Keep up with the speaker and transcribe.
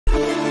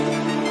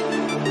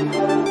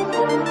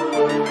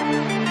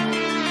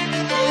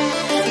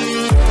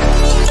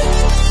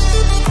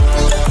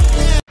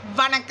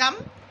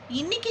வணக்கம்.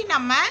 இன்னைக்கு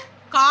நம்ம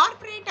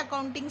corporate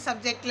accounting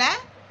subjectல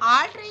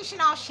alteration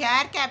of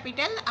share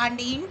capital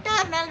and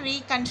internal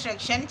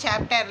reconstruction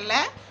chapterல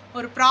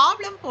ஒரு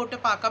problem போட்டு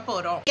பார்க்க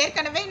போறோம்.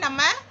 ஏற்கனவே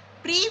நம்ம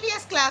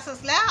previous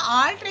classesல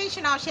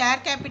alteration of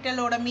share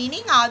capital ஓட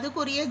meaning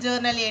அதுக்குரிய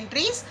journal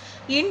entries,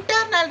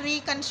 internal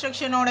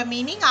reconstruction ஓட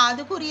meaning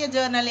அதுக்குரிய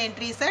journal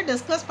entries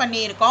discuss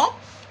பண்ணியிருக்கோம்.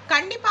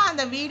 கண்டிப்பா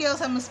அந்த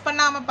வீடியோஸை மிஸ்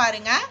பண்ணாம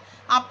பாருங்க.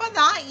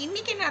 அப்பதான்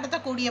இன்னைக்கு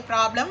நடத்தக்கூடிய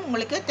ப்ராப்ளம்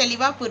உங்களுக்கு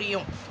தெளிவா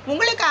புரியும்.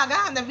 உங்களுக்காக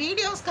அந்த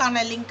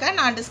வீடியோஸ்க்கான லிங்கை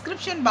நான்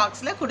டிஸ்கிரிப்ஷன்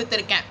பாக்ஸில்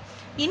கொடுத்துருக்கேன்.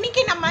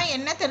 இன்னைக்கு நம்ம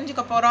என்ன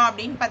தெரிஞ்சுக்க போகிறோம்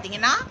அப்படின்னு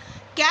பார்த்தீங்கன்னா,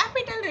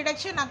 கேபிட்டல்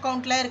ரிடக்ஷன்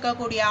அக்கௌண்ட்டில்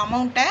இருக்கக்கூடிய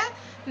அமௌண்ட்டை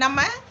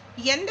நம்ம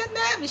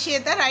எந்தெந்த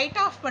விஷயத்தை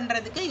ரைட் ஆஃப்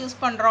பண்ணுறதுக்கு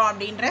யூஸ் பண்ணுறோம்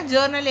அப்படின்ற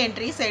ஜேர்னல்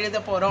என்ட்ரிஸ் எழுத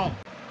போகிறோம்.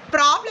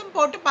 ப்ராப்ளம்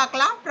போட்டு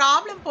பார்க்கலாம்.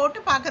 ப்ராப்ளம் போட்டு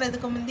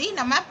பார்க்குறதுக்கு முந்தி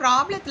நம்ம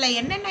ப்ராப்ளத்தில்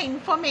என்னென்ன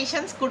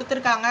இன்ஃபர்மேஷன்ஸ்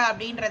கொடுத்துருக்காங்க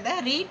அப்படின்றத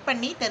ரீட்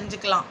பண்ணி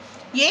தெரிஞ்சுக்கலாம்.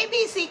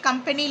 ABC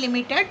Company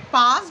Limited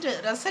passed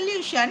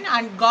resolution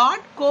and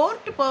got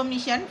court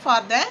permission for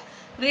the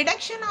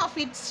reduction of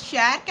its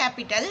share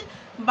capital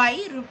by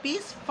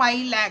rupees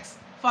 5 lakhs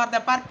for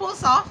the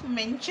purpose of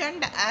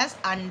mentioned as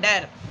under.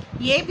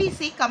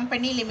 ABC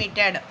Company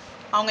Limited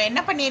அவங்க என்ன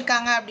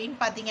பண்ணியிருக்காங்க அப்படின்னு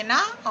பார்த்தீங்கன்னா,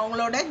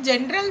 அவங்களோட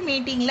ஜென்ரல்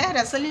மீட்டிங்கில்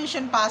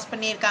resolution pass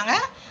பண்ணியிருக்காங்க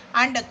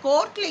and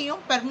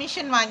கோர்ட்லேயும்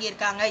permission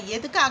வாங்கியிருக்காங்க.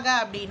 எதுக்காக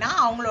அப்படின்னா,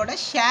 அவங்களோட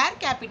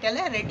ஷேர்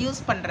கேபிட்டலை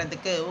ரெடியூஸ்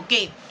பண்ணுறதுக்கு.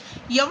 ஓகே,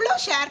 எவ்வளோ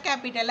ஷேர்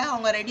கேபிட்டலை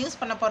அவங்க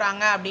ரெடியூஸ் பண்ண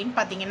போகிறாங்க அப்படின்னு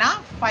பார்த்தீங்கன்னா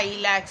 5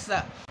 lakhs.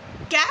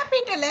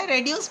 கேபிட்டலை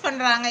ரெடியூஸ்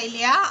பண்ணுறாங்க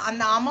இல்லையா,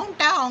 அந்த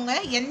அமௌண்ட்டை அவங்க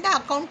எந்த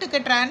அக்கௌண்ட்டுக்கு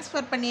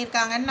ட்ரான்ஸ்ஃபர்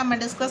பண்ணியிருக்காங்கன்னு நம்ம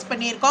டிஸ்கஸ்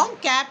பண்ணியிருக்கோம்,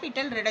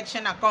 கேபிட்டல்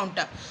ரிடக்ஷன்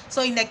அக்கௌண்ட்டு. ஸோ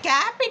இந்த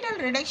கேபிட்டல்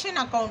ரிடக்ஷன்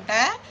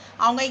அக்கௌண்ட்டை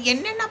அவங்க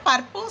என்னென்ன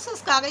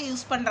பர்பஸஸ்க்காக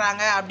யூஸ்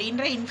பண்ணுறாங்க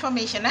அப்படின்ற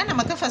இன்ஃபர்மேஷனை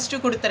நமக்கு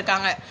ஃபஸ்ட்டு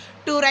கொடுத்துருக்காங்க.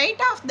 To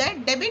right of the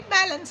debit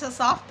balances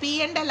of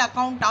P&L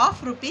account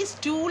of rupees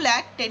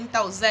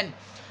 2,10,000.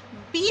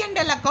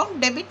 P&L account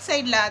debit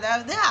சைடில்,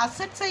 அதாவது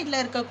அசட் சைடில்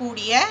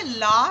இருக்கக்கூடிய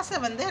லாஸை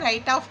வந்து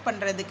ரைட் ஆஃப்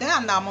பண்ணுறதுக்கு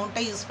அந்த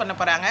அமௌண்ட்டை யூஸ் பண்ண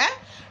போகிறாங்க.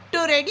 To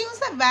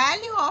reduce the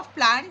value of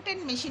plant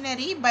and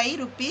machinery by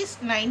rupees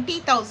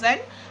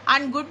 90,000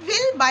 and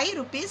goodwill by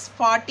rupees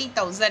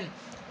 40,000.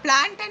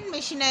 Plant and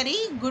machinery,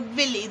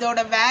 goodwill இதோட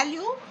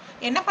வேல்யூ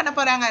என்ன பண்ண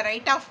போகிறாங்க,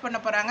 ரைட் ஆஃப் பண்ண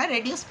போகிறாங்க,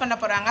 ரெடியூஸ் பண்ண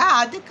போகிறாங்க.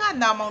 அதுக்கு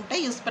அந்த அமௌண்ட்டை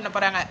யூஸ் பண்ண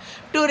போகிறாங்க.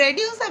 To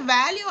reduce the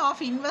value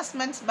of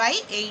investments by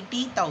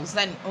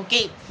 80,000.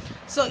 Okay,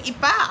 so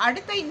இப்போ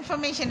அடுத்த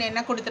இன்ஃபர்மேஷன் என்ன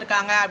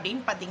கொடுத்துருக்காங்க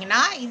அப்படின்னு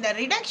பார்த்தீங்கன்னா, இந்த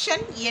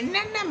ரிடக்ஷன்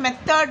என்னென்ன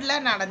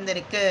மெத்தடில்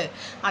நடந்திருக்கு,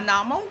 அந்த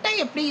அமௌண்ட்டை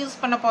எப்படி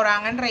யூஸ் பண்ண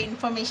போகிறாங்கன்ற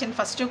இன்ஃபர்மேஷன்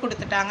ஃபஸ்ட்டு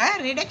கொடுத்துட்டாங்க.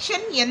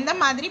 ரிடக்ஷன் எந்த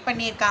மாதிரி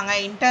பண்ணியிருக்காங்க,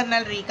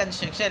 இன்டர்னல்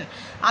ரீகன்ஸ்ட்ரக்ஷன்,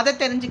 அதை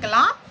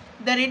தெரிஞ்சுக்கலாம்.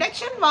 The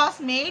reduction was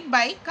made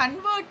by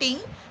converting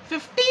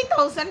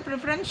 50,000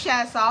 preference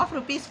shares of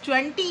rupees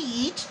 20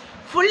 each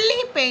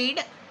fully paid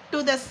to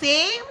the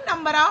same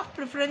number of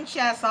preference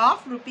shares of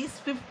rupees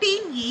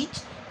 15 each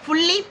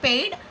fully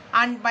paid,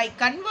 and by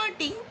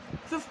converting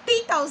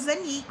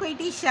 50,000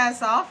 equity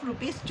shares of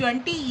rupees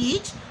 20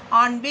 each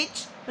on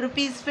which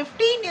rupees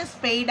 15 is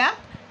paid up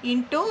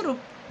into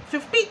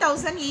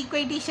 50,000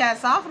 equity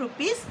shares of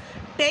rupees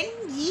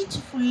 10 each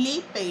fully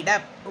paid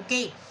up.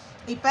 Okay,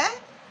 இப்போ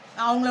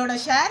அவங்களோட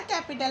share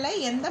கேபிட்டலை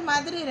எந்த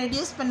மாதிரி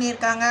reduce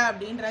பண்ணியிருக்காங்க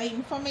அப்படின்ற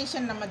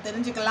information நம்ம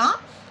தெரிஞ்சுக்கலாம்.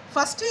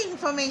 First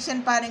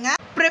information பாருங்கள்.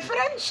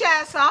 Preference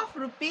shares of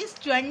rupees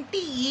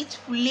 20 each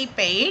fully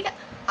paid,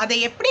 அதை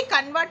எப்படி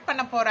கன்வெர்ட்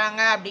பண்ண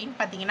போகிறாங்க அப்படின்னு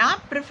பார்த்தீங்கன்னா,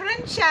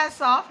 preference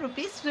shares of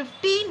rupees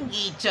 15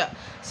 each.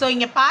 So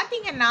இங்கே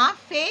பார்த்தீங்கன்னா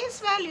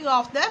face value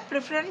of the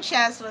preference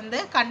shares வந்து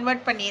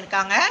கன்வெர்ட்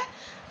பண்ணியிருக்காங்க.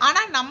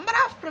 ஆனால் நம்பர்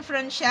ஆஃப்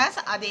ப்ரிஃபரன்ஸ் ஷேர்ஸ்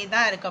அதே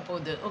தான் இருக்க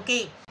போகுது. ஓகே,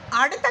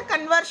 அடுத்த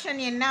கன்வர்ஷன்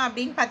என்ன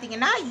அப்படின்னு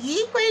பார்த்தீங்கன்னா,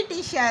 ஈக்விட்டி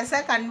ஷேர்ஸை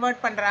கன்வெர்ட்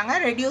பண்ணுறாங்க,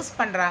 ரெடியூஸ்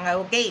பண்ணுறாங்க.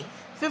 Okay,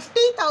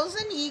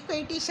 50,000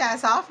 equity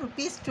shares of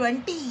rupees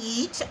 20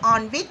 each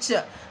on which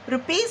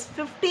rupees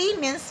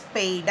 15 is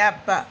paid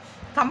up.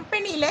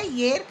 கம்பெனியில்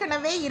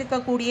ஏற்கனவே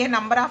இருக்கக்கூடிய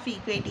number of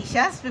equity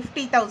shares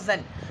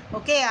 50,000.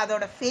 Okay,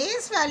 அதோட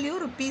ஃபேஸ் வேல்யூ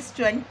rupees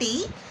 20.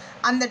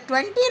 அந்த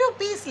 20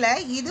 rupeesல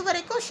இது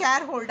வரைக்கும்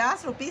ஷேர்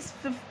ஹோல்டர்ஸ் rupees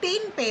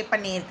 15 பே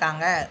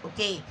பண்ணியிருக்காங்க.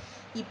 ஓகே,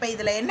 இப்போ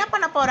இதில் என்ன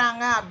பண்ண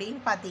போகிறாங்க அப்படின்னு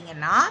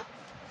பார்த்தீங்கன்னா,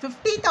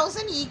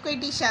 50,000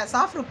 equity shares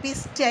of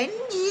rupees 10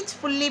 each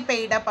fully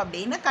paid up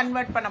அப்படின்னு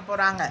கன்வெர்ட் பண்ண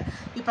போகிறாங்க.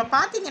 இப்போ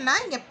பார்த்தீங்கன்னா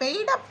இங்கே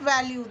பெய்ட் அப்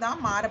வேல்யூ தான்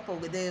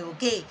மாறப்போகுது.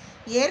 ஓகே,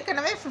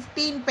 ஏற்கனவே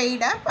 15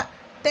 பெய்ட் அப்,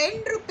 10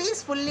 rupees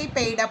fully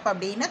paid up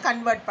அப்படின்னு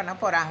கன்வெர்ட் பண்ண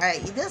போகிறாங்க.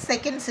 இது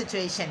செகண்ட்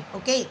சிச்சுவேஷன்.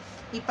 ஓகே,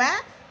 இப்போ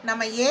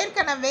நம்ம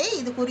ஏற்கனவே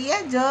இதுக்குரிய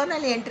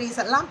ஜேர்னல் என்ட்ரிஸ்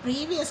எல்லாம்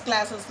ப்ரீவியஸ்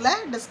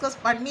கிளாஸஸில் டிஸ்கஸ்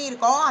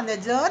பண்ணியிருக்கோம். அந்த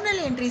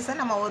ஜேர்னல் என்ட்ரிஸை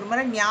நம்ம ஒரு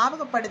முறை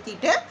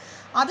ஞாபகப்படுத்திட்டு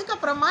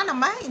அதுக்கப்புறமா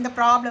நம்ம இந்த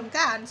ப்ராப்ளம்க்கு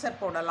ஆன்சர்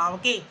போடலாம்.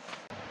 ஓகே,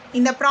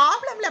 இந்த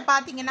ப்ராப்ளமில்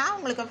பார்த்தீங்கன்னா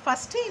உங்களுக்கு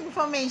ஃபஸ்ட்டு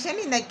இன்ஃபர்மேஷன்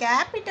இந்த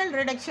கேபிட்டல்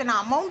ரிடக்ஷன்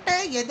அமௌண்ட்டை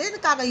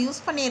எதுக்காக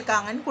யூஸ்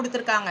பண்ணியிருக்காங்கன்னு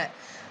கொடுத்துருக்காங்க.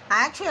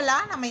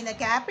 ஆக்சுவலாக நம்ம இந்த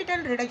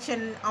கேபிட்டல்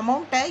ரிடக்ஷன்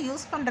அமௌண்ட்டை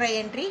யூஸ் பண்ணுற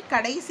என்ட்ரி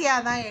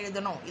கடைசியாக தான்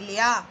எழுதணும்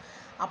இல்லையா.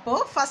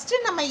 அப்போது ஃபஸ்ட்டு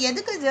நம்ம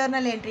எதுக்கு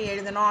ஜேர்னல் என்ட்ரி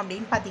எழுதணும்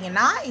அப்படின்னு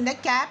பார்த்தீங்கன்னா இந்த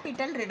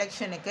கேபிட்டல்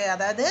ரிடக்ஷனுக்கு,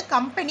 அதாவது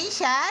கம்பெனி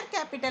ஷேர்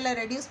கேபிட்டலை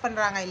ரெடியூஸ்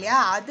பண்ணுறாங்க இல்லையா,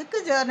 அதுக்கு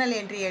ஜேர்னல்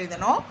என்ட்ரி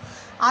எழுதணும்.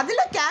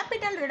 அதில்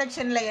கேபிட்டல்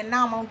ரிடக்ஷனில் என்ன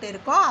அமௌண்ட்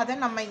இருக்கோ அதை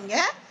நம்ம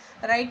இங்கே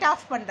ரைட்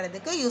ஆஃப்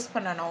பண்ணுறதுக்கு யூஸ்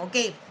பண்ணணும்.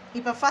 ஓகே,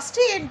 இப்போ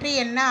ஃபஸ்ட்டு என்ட்ரி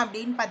என்ன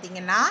அப்படின்னு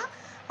பார்த்தீங்கன்னா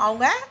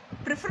அவங்க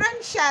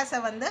ப்ரிஃபரன்ஸ் ஷேர்ஸை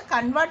வந்து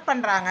கன்வெர்ட்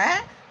பண்ணுறாங்க.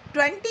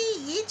 20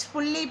 each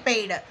fully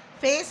paid,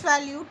 face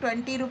value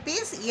 20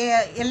 rupees.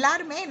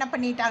 எல்லாருமே என்ன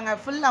பண்ணிட்டாங்க,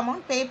 ஃபுல்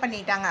அமௌண்ட் பே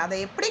பண்ணிட்டாங்க. அதை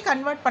எப்படி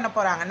கன்வெர்ட் பண்ண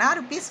போகிறாங்கன்னா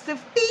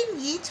 ₹15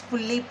 ஈச்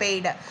ஃபுல்லி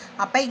பெய்டு.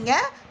 அப்போ இங்கே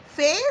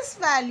ஃபேஸ்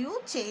வேல்யூ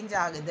சேஞ்ச்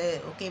ஆகுது.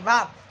 ஓகேவா,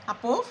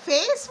 அப்போது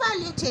ஃபேஸ்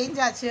வேல்யூ சேஞ்ச்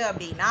ஆச்சு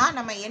அப்படின்னா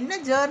நம்ம என்ன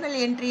ஜேர்னல்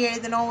என்ட்ரி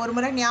எழுதணும், ஒரு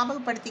முறை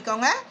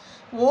ஞாபகப்படுத்திக்கோங்க.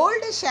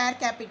 ஓல்டு ஷேர்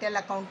கேபிட்டல்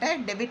அக்கௌண்ட்டை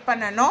டெபிட்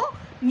பண்ணணும்,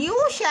 நியூ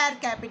ஷேர்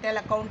கேபிட்டல்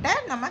அக்கௌண்ட்டை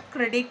நம்ம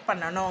கிரெடிட்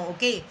பண்ணணும்.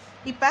 ஓகே,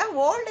 இப்போ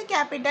ஓல்டு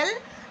கேபிட்டல்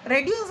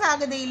ரெடியூஸ்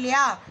ஆகுது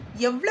இல்லையா,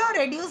 எவ்வளோ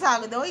ரெடியூஸ்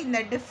ஆகுதோ இந்த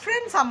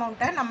டிஃப்ரென்ஸ்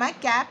அமௌண்ட்டை நம்ம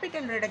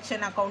கேபிட்டல்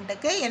ரிடக்ஷன்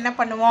அக்கௌண்ட்டுக்கு என்ன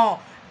பண்ணுவோம்,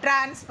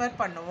 ட்ரான்ஸ்ஃபர்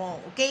பண்ணுவோம்.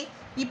 ஓகே,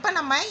 இப்போ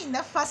நம்ம இந்த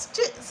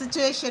ஃபஸ்ட்டு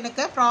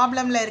சிச்சுவேஷனுக்கு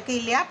ப்ராப்ளமில் இருக்குது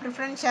இல்லையா,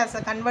 ப்ரிஃபரன்ஸ்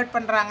ஷேர்ஸை கன்வெர்ட்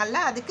பண்ணுறாங்கல்ல,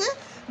 அதுக்கு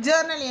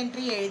ஜேர்னல்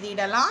என்ட்ரி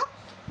எழுதிடலாம்.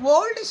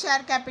 ஓல்டு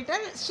ஷேர்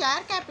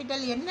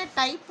கேபிட்டல் என்ன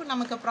டைப்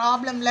நமக்கு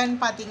ப்ராப்ளம்லன்னு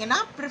பார்த்தீங்கன்னா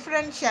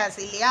ப்ரிஃபரன்ஸ் ஷேர்ஸ்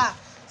இல்லையா.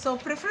 ஸோ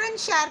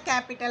ப்ரிஃபரன்ஸ் ஷேர்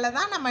கேபிட்டலை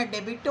தான் நம்ம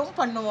டெபிட்டும்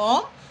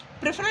பண்ணுவோம்,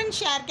 ப்ரிஃபரன்ஸ்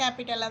ஷேர்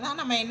கேபிட்டலை தான்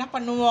நம்ம என்ன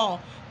பண்ணுவோம்,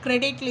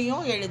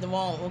 கிரெடிட்லேயும்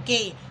எழுதுவோம்.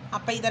 ஓகே,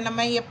 அப்போ இதை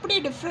நம்ம எப்படி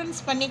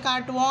டிஃப்ரென்ஸ் பண்ணி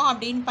காட்டுவோம்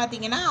அப்படின்னு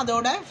பார்த்தீங்கன்னா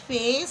அதோட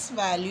face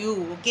value.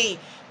 Okay,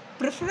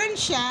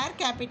 preference share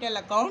capital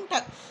account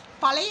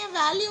பழைய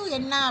வேல்யூ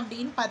என்ன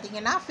அப்படின்னு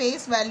பார்த்தீங்கன்னா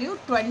ஃபேஸ் வேல்யூ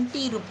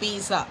 20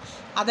 rupees.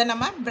 அதை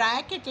நம்ம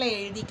ப்ராக்கெட்டில்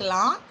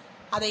எழுதிக்கலாம்.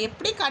 அதை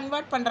எப்படி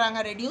கன்வெர்ட் பண்ணுறாங்க,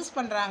 ரெடியூஸ்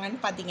பண்ணுறாங்கன்னு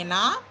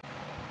பார்த்தீங்கன்னா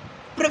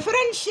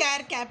ப்ரிஃபரன்ஸ்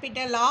ஷேர்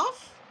கேபிட்டல்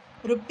ஆஃப்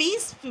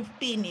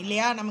 ₹15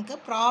 இல்லையா, நமக்கு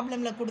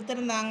ப்ராப்ளமில்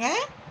கொடுத்துருந்தாங்க.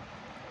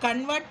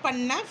 கன்வெர்ட்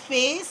பண்ண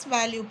ஃபேஸ்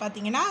வேல்யூ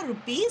பார்த்தீங்கன்னா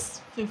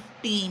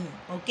 ₹15.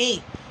 ஓகே,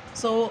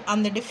 ஸோ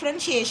அந்த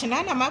டிஃப்ரென்ஷியேஷனை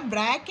நம்ம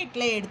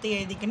ப்ராக்கெட்டில் எடுத்து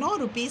எழுதிக்கணும்,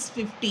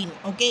 ₹15.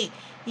 ஓகே,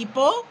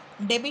 இப்போது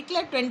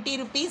டெபிட்டில் 20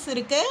 rupees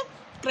இருக்குது,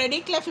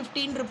 கிரெடிட்டில்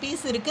 15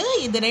 rupees இருக்குது.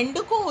 இது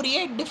ரெண்டுக்கும் உரிய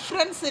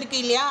டிஃப்ரென்ஸ்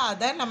இருக்குது இல்லையா,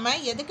 அதை நம்ம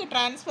எதுக்கு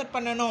ட்ரான்ஸ்ஃபர்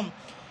பண்ணணும்,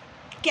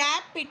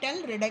 capital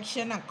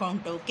reduction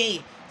account. Okay,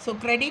 so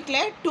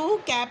கிரெடிட்டில் to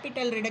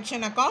capital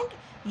reduction account.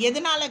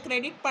 எதனால்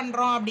கிரெடிட்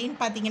பண்ணுறோம் அப்படின்னு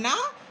பார்த்தீங்கன்னா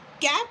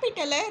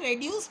கேபிட்டலை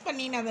ரெடியூஸ்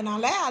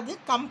பண்ணினதுனால அது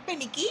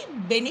கம்பெனிக்கு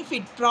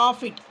பெனிஃபிட்,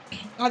 ப்ராஃபிட்,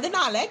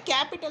 அதனால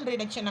கேபிட்டல்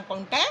ரிடக்ஷன்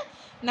அக்கௌண்ட்டை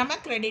நம்ம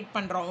கிரெடிட்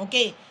பண்ணுறோம்.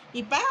 ஓகே,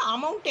 இப்போ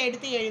அமௌண்ட்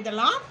எடுத்து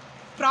எழுதலாம்.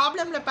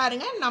 ப்ராப்ளமில்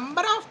பாருங்கள்,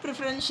 நம்பர் ஆஃப்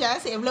ப்ரிஃபரன்ஸ்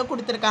ஷேர்ஸ் எவ்வளோ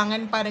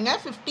கொடுத்துருக்காங்கன்னு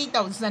பாருங்கள்,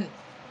 50,000.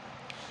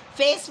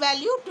 ஃபேஸ்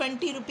வேல்யூ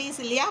 20 rupees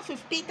இல்லையா,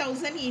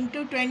 50,000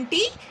 into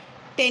 20,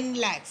 10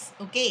 lakhs.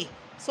 ஓகே,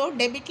 ஸோ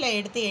டெபிட்டில்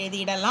எடுத்து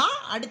எழுதிடலாம்.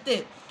 அடுத்து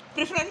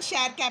preference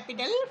share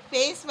capital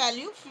face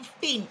value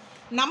 15.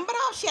 Number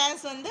of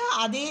shares வந்து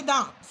அதே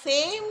தான்,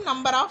 சேம்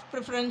நம்பர் ஆஃப்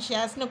ப்ரிஃபரன்ஸ்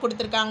ஷேர்ஸ்னு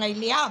கொடுத்துருக்காங்க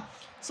இல்லையா.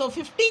 ஸோ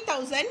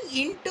 50,000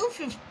 into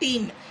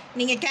 15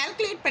 நீங்கள்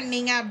கேல்குலேட்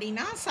பண்ணீங்க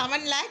அப்படின்னா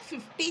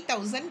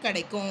 7,50,000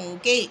 கிடைக்கும்.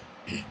 ஓகே,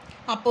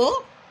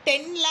 அப்போது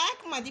 10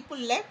 lakh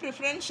மதிப்புள்ள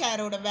ப்ரிஃபரன்ஸ்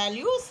ஷேரோட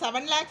வேல்யூ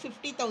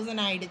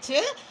 7,50,000 ஆயிடுச்சு.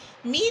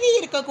 மீதி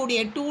இருக்கக்கூடிய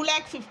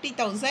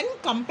 2,50,000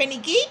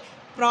 கம்பெனிக்கு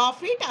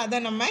ப்ராஃபிட். அதை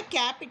நம்ம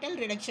கேபிட்டல்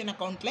ரிடக்ஷன்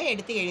அக்கௌண்ட்டில்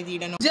எடுத்து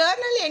எழுதிடணும்.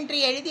 ஜேர்னல் என்ட்ரி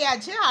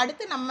எழுதியாச்சு.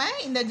 அடுத்து நம்ம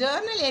இந்த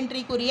ஜேர்னல்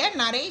என்ட்ரிக்குரிய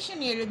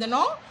நரேஷன்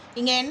எழுதணும்.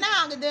 இங்கே என்ன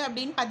ஆகுது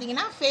அப்படின்னு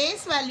பார்த்தீங்கன்னா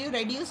ஃபேஸ் வேல்யூ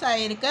ரெடியூஸ்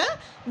ஆகிருக்கு.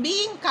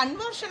 Being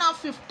conversion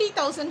of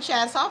 50,000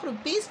 shares of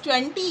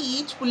 ₹20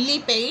 each fully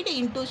paid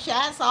into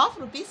shares of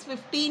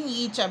 ₹15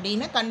 each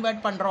அப்படின்னு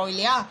கன்வெர்ட் பண்ணுறோம்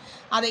இல்லையா.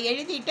 அதை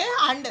எழுதிட்டு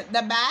and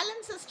the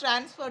balance is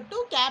transfer to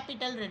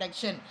capital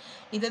reduction.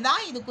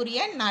 இதுதான்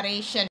இதுக்குரிய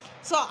நரேஷன்.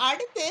 ஸோ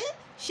அடுத்து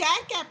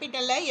ஷேர்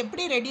கேபிட்டலில்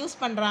எப்படி ரெடியூஸ்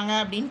பண்ணுறாங்க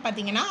அப்படின்னு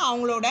பார்த்தீங்கன்னா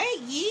அவங்களோட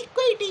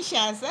ஈக்விட்டி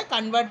ஷேர்ஸை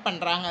கன்வெர்ட்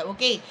பண்ணுறாங்க.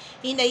 ஓகே,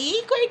 இந்த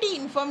ஈக்விட்டி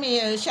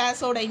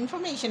ஷேர்ஸோட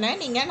இன்ஃபர்மேஷனை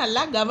நீங்கள்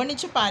நல்லா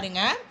கவனித்து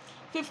பாருங்கள்.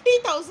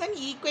 50,000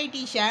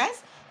 ஈக்விட்டி ஷேர்ஸ்,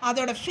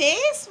 அதோட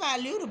ஃபேஸ்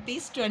வேல்யூ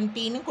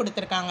 ₹20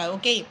 கொடுத்துருக்காங்க.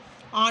 Okay,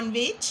 on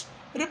which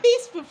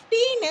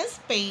 ₹15 is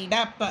paid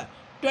up.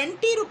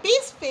 20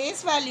 rupees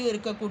face value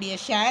இருக்கக்கூடிய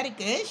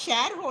ஷேருக்கு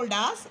ஷேர்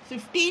ஹோல்டர்ஸ்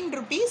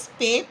 ₹15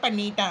 பே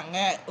பண்ணிட்டாங்க.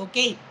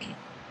 ஓகே,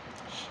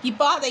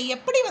 இப்போ அதை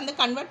எப்படி வந்து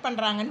கன்வெர்ட்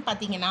பண்ணுறாங்கன்னு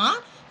பார்த்தீங்கன்னா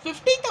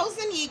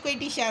 50,000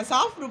 equity shares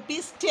of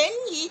 ₹10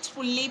 each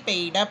fully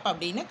paid அப்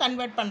அப்படின்னு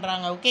கன்வெர்ட்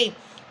பண்ணுறாங்க. ஓகே,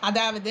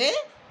 அதாவது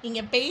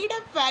இங்கே பெய்ட்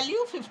அப் வேல்யூ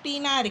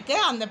 15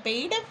 இருக்குது, அந்த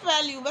பெய்ட் அப்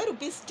வேல்யூவை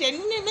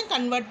 ₹10ன்னு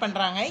கன்வெர்ட்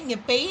பண்ணுறாங்க. இங்கே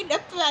பெய்ட்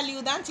அப்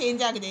வேல்யூ தான்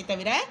சேஞ்ச் ஆகுதே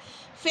தவிர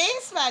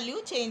ஃபேஸ் வேல்யூ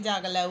சேஞ்ச்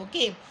ஆகலை.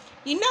 ஓகே,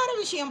 இன்னொரு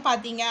விஷயம்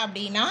பார்த்தீங்க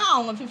அப்படின்னா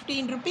அவங்க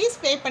 ₹15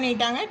 பே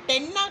பண்ணிட்டாங்க.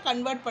 10ஆக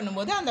கன்வெர்ட்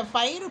பண்ணும்போது அந்த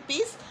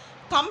 ₹5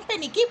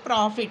 கம்பெனிக்கு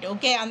ப்ராஃபிட்.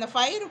 ஓகே, அந்த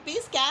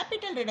 ₹5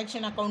 கேபிட்டல்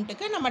ரிடக்ஷன்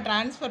அக்கௌண்ட்டுக்கு நம்ம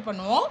ட்ரான்ஸ்ஃபர்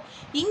பண்ணுவோம்.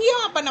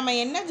 இங்கேயும் அப்போ நம்ம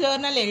என்ன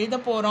ஜேர்னல் எழுத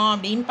போகிறோம்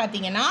அப்படின்னு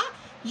பார்த்தீங்கன்னா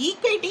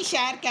ஈக்விட்டி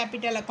ஷேர்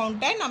கேபிட்டல்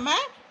அக்கௌண்ட்டை நம்ம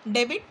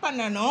டெபிட்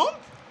பண்ணணும்.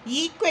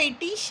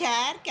 Equity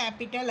share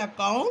capital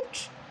account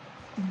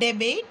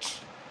debit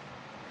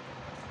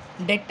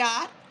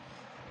debtor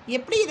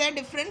எப்படி இதை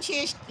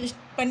டிஃப்ரென்ஷியேட்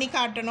பண்ணி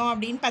காட்டணும்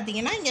அப்படின்னு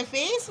பார்த்தீங்கன்னா இங்கே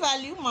ஃபேஸ்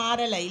வேல்யூ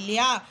மாறலை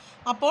இல்லையா,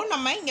 அப்போது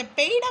நம்ம இங்கே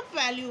பெய்ட் அப்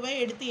வேல்யூவை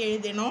எடுத்து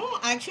எழுதணும்.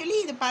 ஆக்சுவலி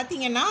இது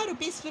பார்த்தீங்கன்னா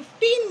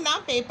 ₹15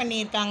 தான் பே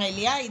பண்ணியிருக்காங்க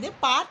இல்லையா, இது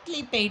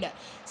பார்ட்லி பெய்டு.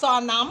 ஸோ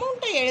அந்த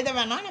அமௌண்ட்டை எழுத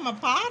வேணாம், நம்ம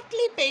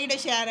பார்ட்லி பெய்டு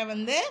ஷேரை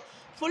வந்து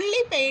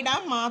ஃபுல்லி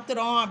பெய்டாக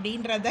மாற்றுறோம்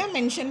அப்படின்றத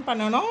மென்ஷன்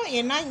பண்ணணும்.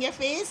 ஏன்னா இங்கே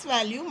face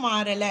value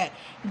மாறலை.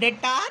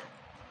 Debtor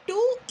to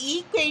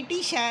equity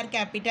share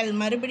capital,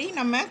 மறுபடியும்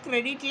நம்ம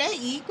கிரெடிட்டில்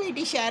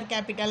ஈக்விட்டி ஷேர்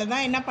கேபிட்டலை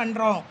தான் என்ன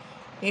பண்ணுறோம்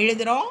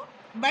எழுதுகிறோம்.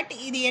 பட்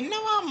இது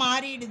என்னவா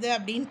மாறிடுது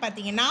அப்படின்னு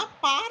பார்த்தீங்கன்னா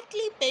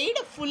பார்ட்லி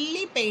பெய்டு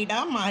ஃபுல்லி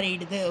பெய்டாக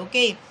மாறிடுது.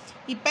 ஓகே,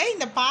 இப்போ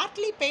இந்த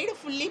partly paid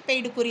fully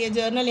பெய்டுக்குரிய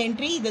Journal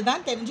entry இது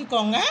தான்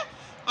தெரிஞ்சுக்கோங்க.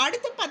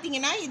 அடுத்து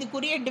பார்த்தீங்கன்னா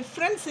இதுக்குரிய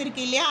டிஃப்ரென்ஸ்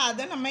இருக்குது இல்லையா,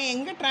 அதை நம்ம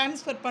எங்கே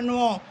ட்ரான்ஸ்ஃபர்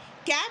பண்ணுவோம்,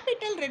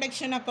 கேபிட்டல்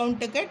ரிடக்ஷன்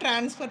அக்கௌண்ட்டுக்கு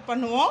ட்ரான்ஸ்ஃபர்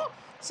பண்ணுவோம்.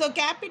 ஸோ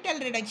கேபிட்டல்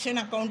ரிடக்ஷன்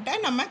அக்கௌண்ட்டை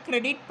நம்ம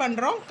கிரெடிட்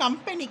பண்ணுறோம்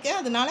கம்பெனிக்கு,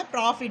 அதனால்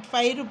ப்ராஃபிட்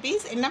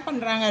 ₹5 என்ன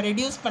பண்ணுறாங்க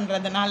ரெடியூஸ்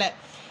பண்ணுறதுனால.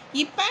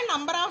 இப்போ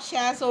நம்பர் ஆஃப்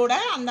ஷேர்ஸோட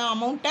அந்த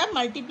அமௌண்ட்டை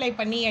மல்டிப்ளை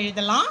பண்ணி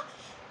எழுதலாம்.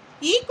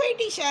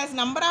 Equity shares,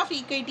 number of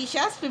equity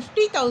shares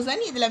 50,000,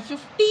 இதில்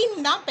 15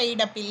 தான்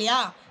பெய்ட் அப் இல்லையா,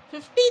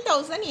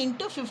 50,000 ×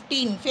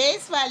 15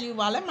 ஃபேஸ்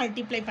வேல்யூவால்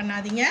மல்டிப்ளை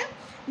பண்ணாதீங்க.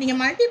 நீங்கள்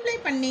மல்டிப்ளை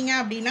பண்ணீங்க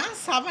அப்படின்னா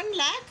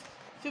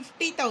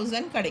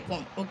 7,50,000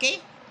 கிடைக்கும். ஓகே,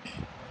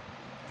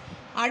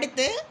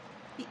 அடுத்து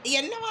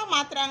என்னவா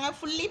மாற்றுறாங்க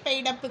ஃபுல்லி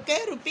பெய்டப்புக்கு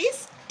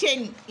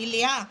 ₹10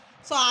 இல்லையா.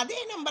 ஸோ அதே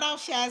நம்பர்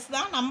ஆஃப் ஷேர்ஸ்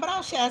தான், நம்பர்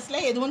ஆஃப்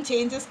ஷேர்ஸில் எதுவும்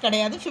சேஞ்சஸ்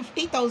கிடையாது.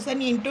 50,000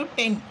 ×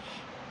 10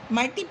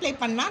 மல்டிப்ளை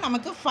பண்ணால்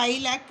நமக்கு 5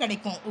 lakh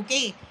கிடைக்கும்.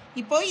 ஓகே,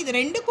 இப்போது இது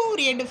ரெண்டுக்கும்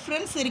உரிய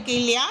டிஃப்ரென்ஸ் இருக்குது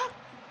இல்லையா,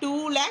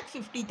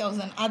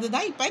 2,50,000.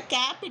 அதுதான் இப்போ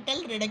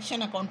கேபிட்டல்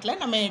ரிடக்ஷன் அக்கௌண்ட்டில்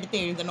நம்ம எடுத்து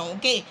எழுதணும்.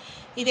 ஓகே,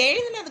 இது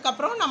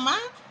எழுதினதுக்கப்புறம் நம்ம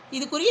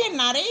இதுக்குரிய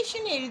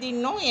நரேஷன்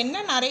எழுதிடணும். என்ன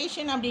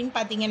நரேஷன் அப்படின்னு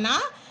பார்த்தீங்கன்னா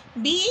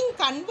being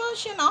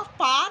conversion of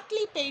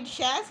partly paid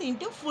shares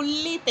into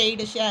fully paid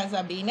shares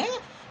அப்படின்னு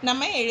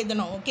நம்ம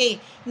எழுதணும். ஓகே,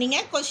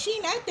 நீங்கள்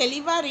கொஷினை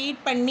தெளிவாக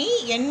ரீட் பண்ணி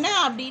என்ன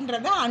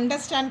அப்படின்றத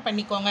அண்டர்ஸ்டாண்ட்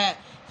பண்ணிக்கோங்க.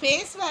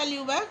 ஃபேஸ்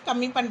வேல்யூவை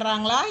கம்மி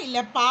பண்ணுறாங்களா,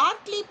 இல்லை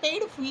பார்ட்லி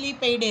பெய்டு ஃபுல்லி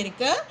பெய்டு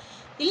இருக்குது,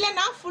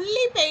 இல்லைனா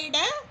ஃபுல்லி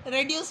பெய்டை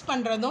ரெடியூஸ்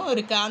பண்ணுறதும்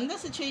இருக்குது. அந்த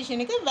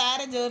சுச்சுவேஷனுக்கு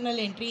வேறு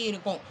ஜேர்னல் என்ட்ரி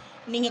இருக்கும்.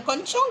 நீங்கள்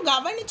கொஞ்சம்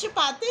கவனித்து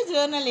பார்த்து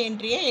ஜேர்னல்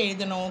என்ட்ரியை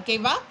எழுதணும்.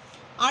 ஓகேவா,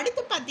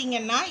 அடுத்து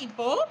பார்த்திங்கன்னா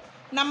இப்போது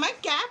நம்ம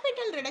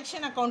கேபிட்டல்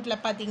ரிடக்ஷன்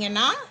அக்கௌண்ட்டில்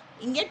பார்த்தீங்கன்னா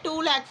இங்கே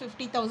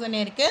 2,50,000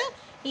 இருக்குது,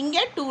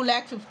 இங்கே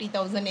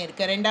 2,50,000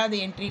 இருக்குது ரெண்டாவது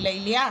என்ட்ரியில்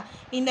இல்லையா.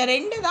 இந்த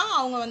ரெண்டு தான்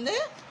அவங்க வந்து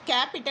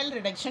கேபிட்டல்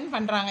ரிடக்ஷன்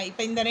பண்ணுறாங்க.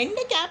 இப்போ இந்த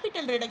ரெண்டு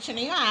கேபிட்டல்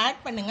ரிடக்ஷனையும்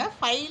ஆட் பண்ணுங்கள்,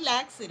 5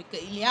 lakhs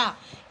இருக்குது இல்லையா.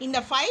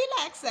 இந்த 5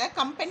 lakhs-ஐ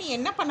கம்பெனி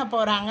என்ன பண்ண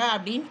போகிறாங்க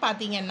அப்படின்னு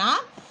பார்த்தீங்கன்னா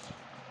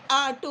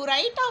to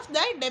write off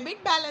the debit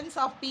balance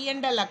of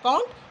P&L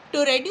account to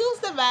reduce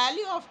the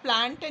value of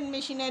plant and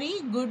machinery,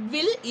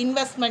 goodwill,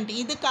 investment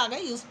இதுக்காக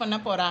யூஸ் பண்ண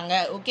போகிறாங்க.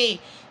 ஓகே,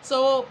 ஸோ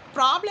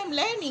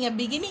ப்ராப்ளமில் நீங்கள்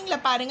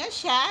பிகினிங்கில் பாருங்கள்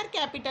ஷேர்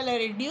கேபிட்டலை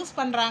ரெடியூஸ்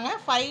பண்ணுறாங்க,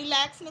 5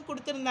 lakhsனு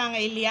கொடுத்துருந்தாங்க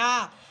இல்லையா.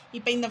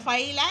 இப்போ இந்த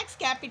 5 lakhs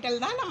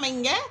கேபிட்டல் தான் நம்ம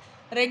இங்கே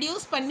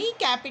ரெடியூஸ் பண்ணி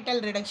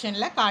கேபிட்டல்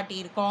ரிடக்ஷனில்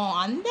காட்டியிருக்கோம்.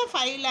 அந்த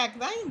 5 lakh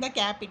தான் இந்த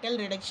கேபிட்டல்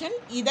ரிடக்ஷன்.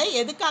 இதை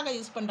எதுக்காக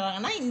யூஸ்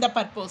பண்ணுறாங்கன்னா இந்த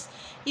பர்பஸ்.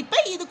 இப்போ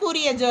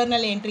இதுக்குரிய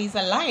ஜேர்னல் என்ட்ரிஸ்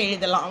எல்லாம்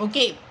எழுதலாம்.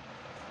 ஓகே,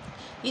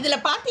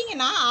 இதில்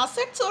பார்த்தீங்கன்னா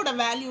அசட்ஸோட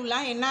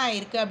வேல்யூலாம் என்ன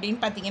ஆயிருக்கு அப்படின்னு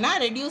பார்த்தீங்கன்னா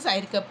ரெடியூஸ்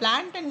ஆயிருக்கு.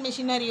 பிளான்ட் அண்ட்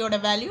மிஷினரியோட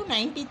வேல்யூ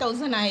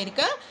 90,000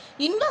 ஆயிருக்கு,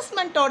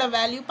 இன்வெஸ்ட்மெண்ட்டோட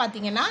வேல்யூ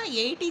பார்த்தீங்கன்னா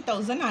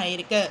 80,000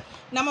 ஆயிருக்கு.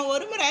 நம்ம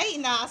ஒரு முறை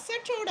இந்த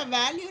அசட்ஸோட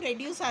வேல்யூ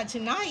ரெடியூஸ்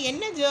ஆச்சுன்னா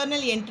என்ன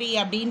ஜேர்னல் என்ட்ரி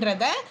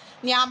அப்படின்றத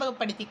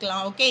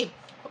ஞாபகப்படுத்திக்கலாம். Okay,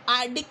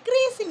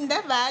 decrease in the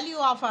value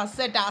of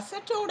asset,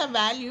 அசட்டோட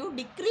value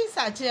degrees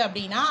ஆச்சு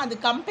அப்படின்னா அது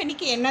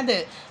கம்பெனிக்கு என்னது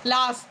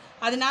லாஸ்.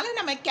 அதனால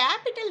நம்ம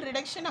கேபிட்டல்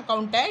ரிடக்ஷன்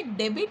அக்கௌண்ட்டை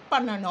டெபிட்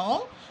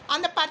பண்ணணும்,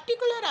 அந்த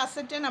பர்டிகுலர்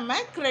அசட்டை நம்ம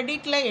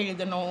கிரெடிட்டில்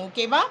எழுதணும்.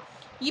 ஓகேவா,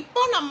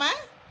 இப்போ நம்ம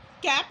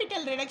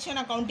கேபிட்டல் ரிடக்ஷன்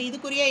அக்கௌண்ட்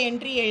இதுக்குரிய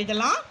என்ட்ரி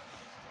எழுதலாம்.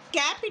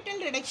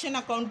 கேபிட்டல் ரிடக்ஷன்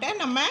அக்கௌண்ட்டை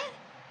நம்ம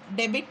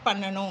டெபிட்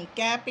பண்ணணும்.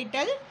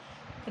 கேபிட்டல்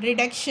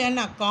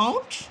ரிடக்ஷன்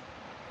அக்கௌண்ட்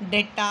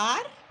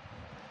டெட்டார்,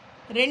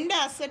 ரெண்டு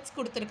அசட்ஸ்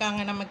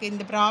கொடுத்துருக்காங்க நமக்கு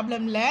இந்த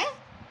ப்ராப்ளமில்.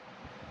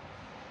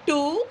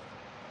 2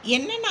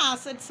 என்னென்ன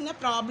அசட்ஸ்னு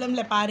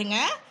ப்ராப்ளமில்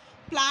பாருங்கள்,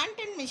 பிளான்ட்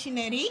அண்ட்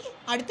மிஷினரி,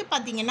 அடுத்து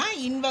பார்த்தீங்கன்னா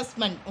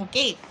இன்வெஸ்ட்மெண்ட்.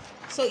 ஓகே,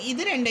 ஸோ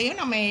இது ரெண்டையும்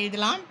நம்ம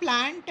எழுதலாம்.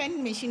 பிளான்ட் அண்ட்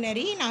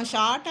மிஷினரி நான்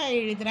ஷார்ட்டாக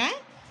எழுதுகிறேன்,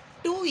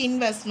 2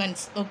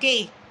 இன்வெஸ்ட்மெண்ட்ஸ். ஓகே,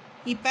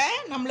 இப்போ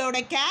நம்மளோட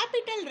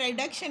கேபிட்டல்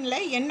ரிடக்ஷனில்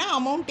என்ன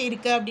அமௌண்ட்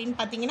இருக்குது அப்படின்னு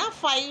பார்த்தீங்கன்னா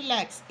 5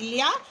 lakhs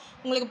இல்லையா.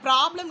 உங்களுக்கு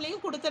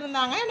ப்ராப்ளம்லேயும்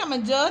கொடுத்துருந்தாங்க, நம்ம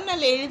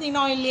ஜேர்னல்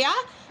எழுதினோம் இல்லையா,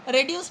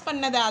 ரெடியூஸ்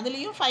பண்ணது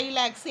அதுலேயும் 5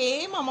 lakhs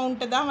சேம்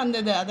அமௌண்ட்டு தான்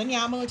வந்தது, அதை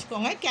ஞாபகம்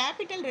வச்சுக்கோங்க.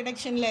 கேபிட்டல்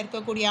ரிடக்ஷனில்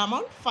இருக்கக்கூடிய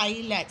அமௌண்ட் 5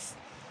 lakhs.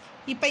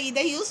 இப்போ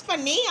இதை யூஸ்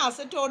பண்ணி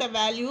அசட்டோட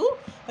வேல்யூ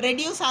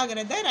ரெடியூஸ்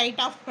ஆகிறத ரைட்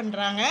ஆஃப்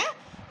பண்ணுறாங்க.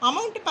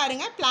 அமௌண்ட்டு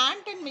பாருங்கள்,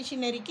 பிளான்ட் அண்ட்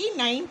மிஷினரிக்கு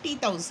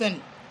 90,000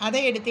 அதை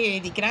எடுத்து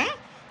எழுதிக்கிறேன்.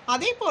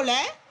 அதே போல்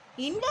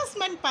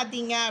இன்வெஸ்ட்மெண்ட்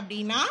பார்த்தீங்க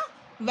அப்படின்னா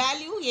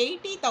வேல்யூ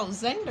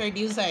 80,000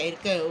 ரெடியூஸ்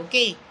ஆகிருக்கு.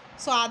 ஓகே,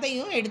 ஸோ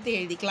அதையும் எடுத்து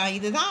எழுதிக்கலாம்.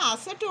 இதுதான்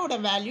அசட்டோட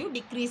வேல்யூ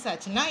டிக்ரீஸ்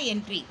ஆச்சுன்னா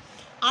என்ட்ரி.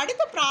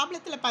 அடுத்த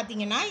ப்ராப்ளத்தில்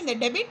பார்த்தீங்கன்னா இந்த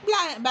டெபிட்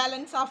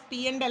பேலன்ஸ் ஆஃப்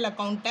P&L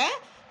அக்கௌண்ட்டை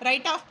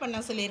ரைட் ஆஃப் பண்ண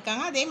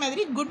சொல்லியிருக்காங்க. அதே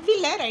மாதிரி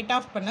குட்வில்லை ரைட்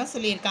ஆஃப் பண்ண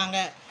சொல்லியிருக்காங்க.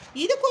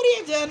 இதுக்குரிய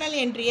ஜேர்னல்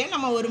என்ட்ரியை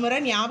நம்ம ஒரு முறை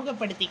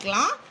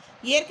ஞாபகப்படுத்திக்கலாம்.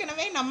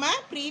 ஏற்கனவே நம்ம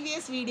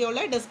ப்ரீவியஸ்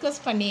வீடியோவில்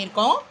டிஸ்கஸ்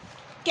பண்ணியிருக்கோம்.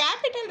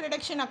 கேபிட்டல்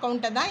ரிடக்ஷன்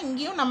அக்கௌண்ட்டை தான்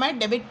இங்கேயும் நம்ம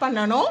டெபிட்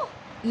பண்ணணும்.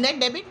 இந்த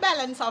டெபிட்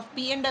பேலன்ஸ் ஆஃப்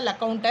P&L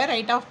அக்கௌண்ட்டை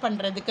ரைட் ஆஃப்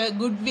பண்ணுறதுக்கு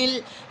goodwill,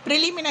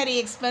 preliminary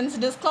expense,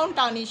 discount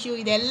on issue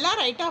இதெல்லாம்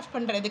ரைட் ஆஃப்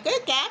பண்ணுறதுக்கு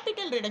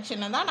கேபிட்டல்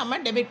ரிடக்ஷனை தான் நம்ம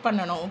டெபிட்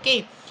பண்ணணும். ஓகே,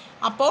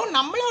 அப்போது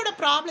நம்மளோட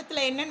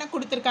ப்ராப்ளத்தில் என்னென்ன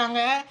கொடுத்துருக்காங்க?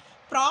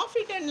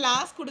 ப்ராஃபிட் அண்ட்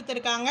லாஸ்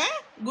கொடுத்துருக்காங்க,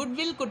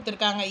 குட்வில்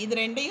கொடுத்துருக்காங்க. இது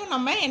ரெண்டையும்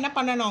நம்ம என்ன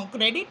பண்ணணும்?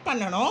 கிரெடிட்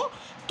பண்ணணும்.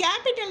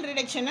 கேபிட்டல்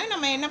ரிடக்ஷனை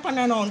நம்ம என்ன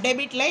பண்ணணும்?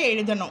 டெபிட்டில்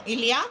எழுதணும்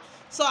இல்லையா?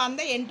 ஸோ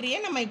அந்த என்ட்ரியை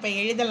நம்ம இப்போ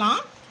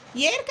எழுதலாம்.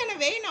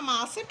 ஏற்கனவே நம்ம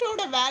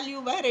அசட்டோட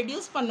வேல்யூவை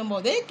ரெடியூஸ்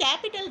பண்ணும்போது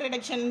கேபிட்டல்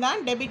ரிடக்ஷன்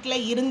தான்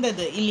டெபிட்டில்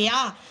இருந்தது இல்லையா?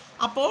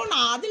 அப்போது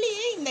நான்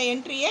அதுலேயே இந்த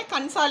என்ட்ரியை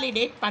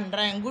கன்சாலிடேட்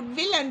பண்ணுறேன்.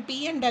 குட்வில் அண்ட்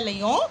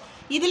P&L-ஐயும்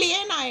இதுலேயே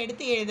நான்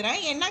எடுத்து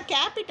எழுதுகிறேன். ஏன்னா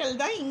கேபிட்டல்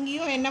தான்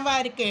இங்கேயும் என்னவா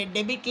இருக்குது?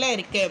 டெபிட்டில்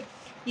இருக்குது.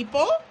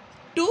 இப்போது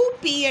to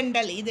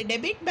P&L இது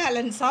டெபிட்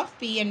பேலன்ஸ் ஆஃப்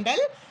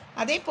P&L.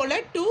 அதே போல்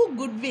to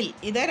குட்வில்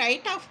இதை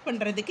ரைட் ஆஃப்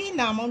பண்ணுறதுக்கு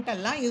இந்த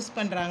அமௌண்ட்டெல்லாம் யூஸ்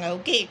பண்ணுறாங்க.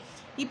 ஓகே,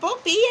 இப்போது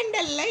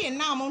P&L-ல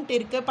என்ன அமௌண்ட்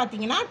இருக்குது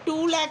பார்த்தீங்கன்னா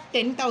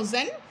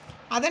 2,10,000.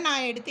 அதை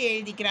நான் எடுத்து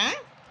எழுதிக்கிறேன்.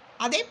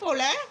 அதே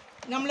போல்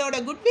நம்மளோட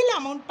குட்வில்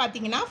அமௌண்ட்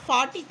பார்த்தீங்கன்னா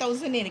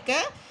 40,000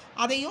 இருக்குது.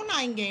 அதையும்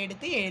நான் இங்கே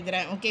எடுத்து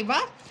எழுதுகிறேன். ஓகேவா?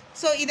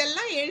 ஸோ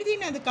இதெல்லாம்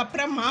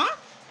எழுதினதுக்கப்புறமா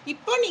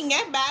இப்போ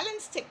நீங்கள்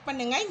பேலன்ஸ் செக்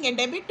பண்ணுங்கள். இங்கே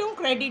டெபிட்டும்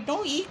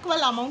கிரெடிட்டும்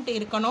ஈக்குவல் அமௌண்ட்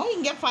இருக்கணும்.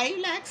 இங்கே 5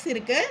 lakhs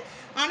இருக்குது.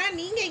 ஆனால்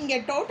நீங்கள் இங்கே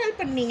டோட்டல்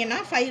பண்ணிங்கன்னா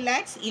 5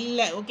 lakhs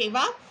இல்லை.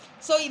 ஓகேவா?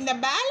 ஸோ இந்த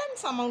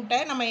பேலன்ஸ் அமௌண்ட்டை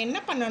நம்ம என்ன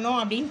பண்ணணும்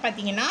அப்படின்னு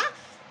பார்த்தீங்கன்னா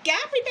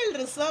கேபிட்டல்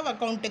ரிசர்வ்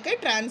அக்கௌண்ட்டுக்கு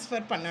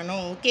ட்ரான்ஸ்ஃபர்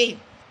பண்ணணும். ஓகே,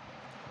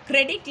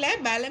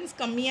 கிரெடிட்டில் பேலன்ஸ்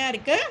கம்மியாக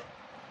இருக்குது.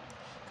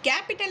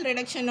 கேபிட்டல்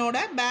ரிடக்ஷனோட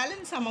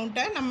பேலன்ஸ்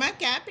அமௌண்ட்டை நம்ம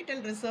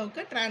கேபிட்டல்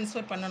ரிசர்வுக்கு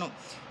ட்ரான்ஸ்ஃபர் பண்ணணும்.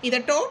 இதை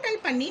டோட்டல்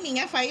பண்ணி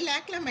நீங்கள் 5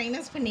 lakhல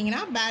மைனஸ்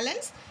பண்ணிங்கன்னா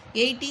பேலன்ஸ்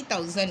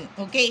 80,000.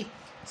 ஓகே,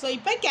 ஸோ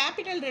இப்போ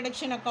கேபிட்டல்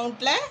ரிடக்ஷன்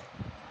அக்கௌண்ட்டில்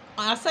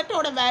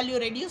அசட்டோட வேல்யூ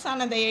ரெடியூஸ்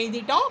ஆனதை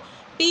எழுதிட்டோம்.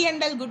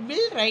 P&L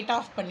குட்வில் ரைட்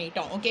ஆஃப்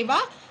பண்ணிட்டோம். ஓகேவா?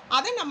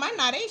 அதை நம்ம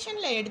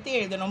நரேஷனில் எடுத்து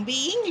எழுதணும்.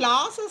 பீயிங்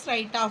லாஸஸ்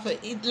ரைட் ஆஃப்,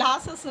 இது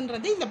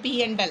லாஸஸ்ன்றது இந்த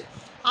P&L.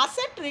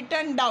 Asset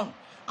return down,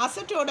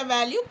 அசட்டோட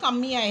value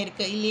கம்மியாக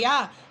இருக்குது இல்லையா?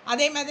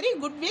 அதே மாதிரி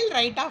குட்வில்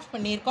ரைட் ஆஃப்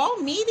பண்ணியிருக்கோம்.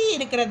 மீதி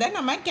இருக்கிறத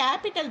நம்ம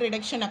கேபிட்டல்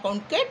ரிடக்ஷன்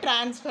அக்கௌண்ட்க்கு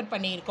ட்ரான்ஸ்ஃபர்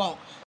பண்ணியிருக்கோம்.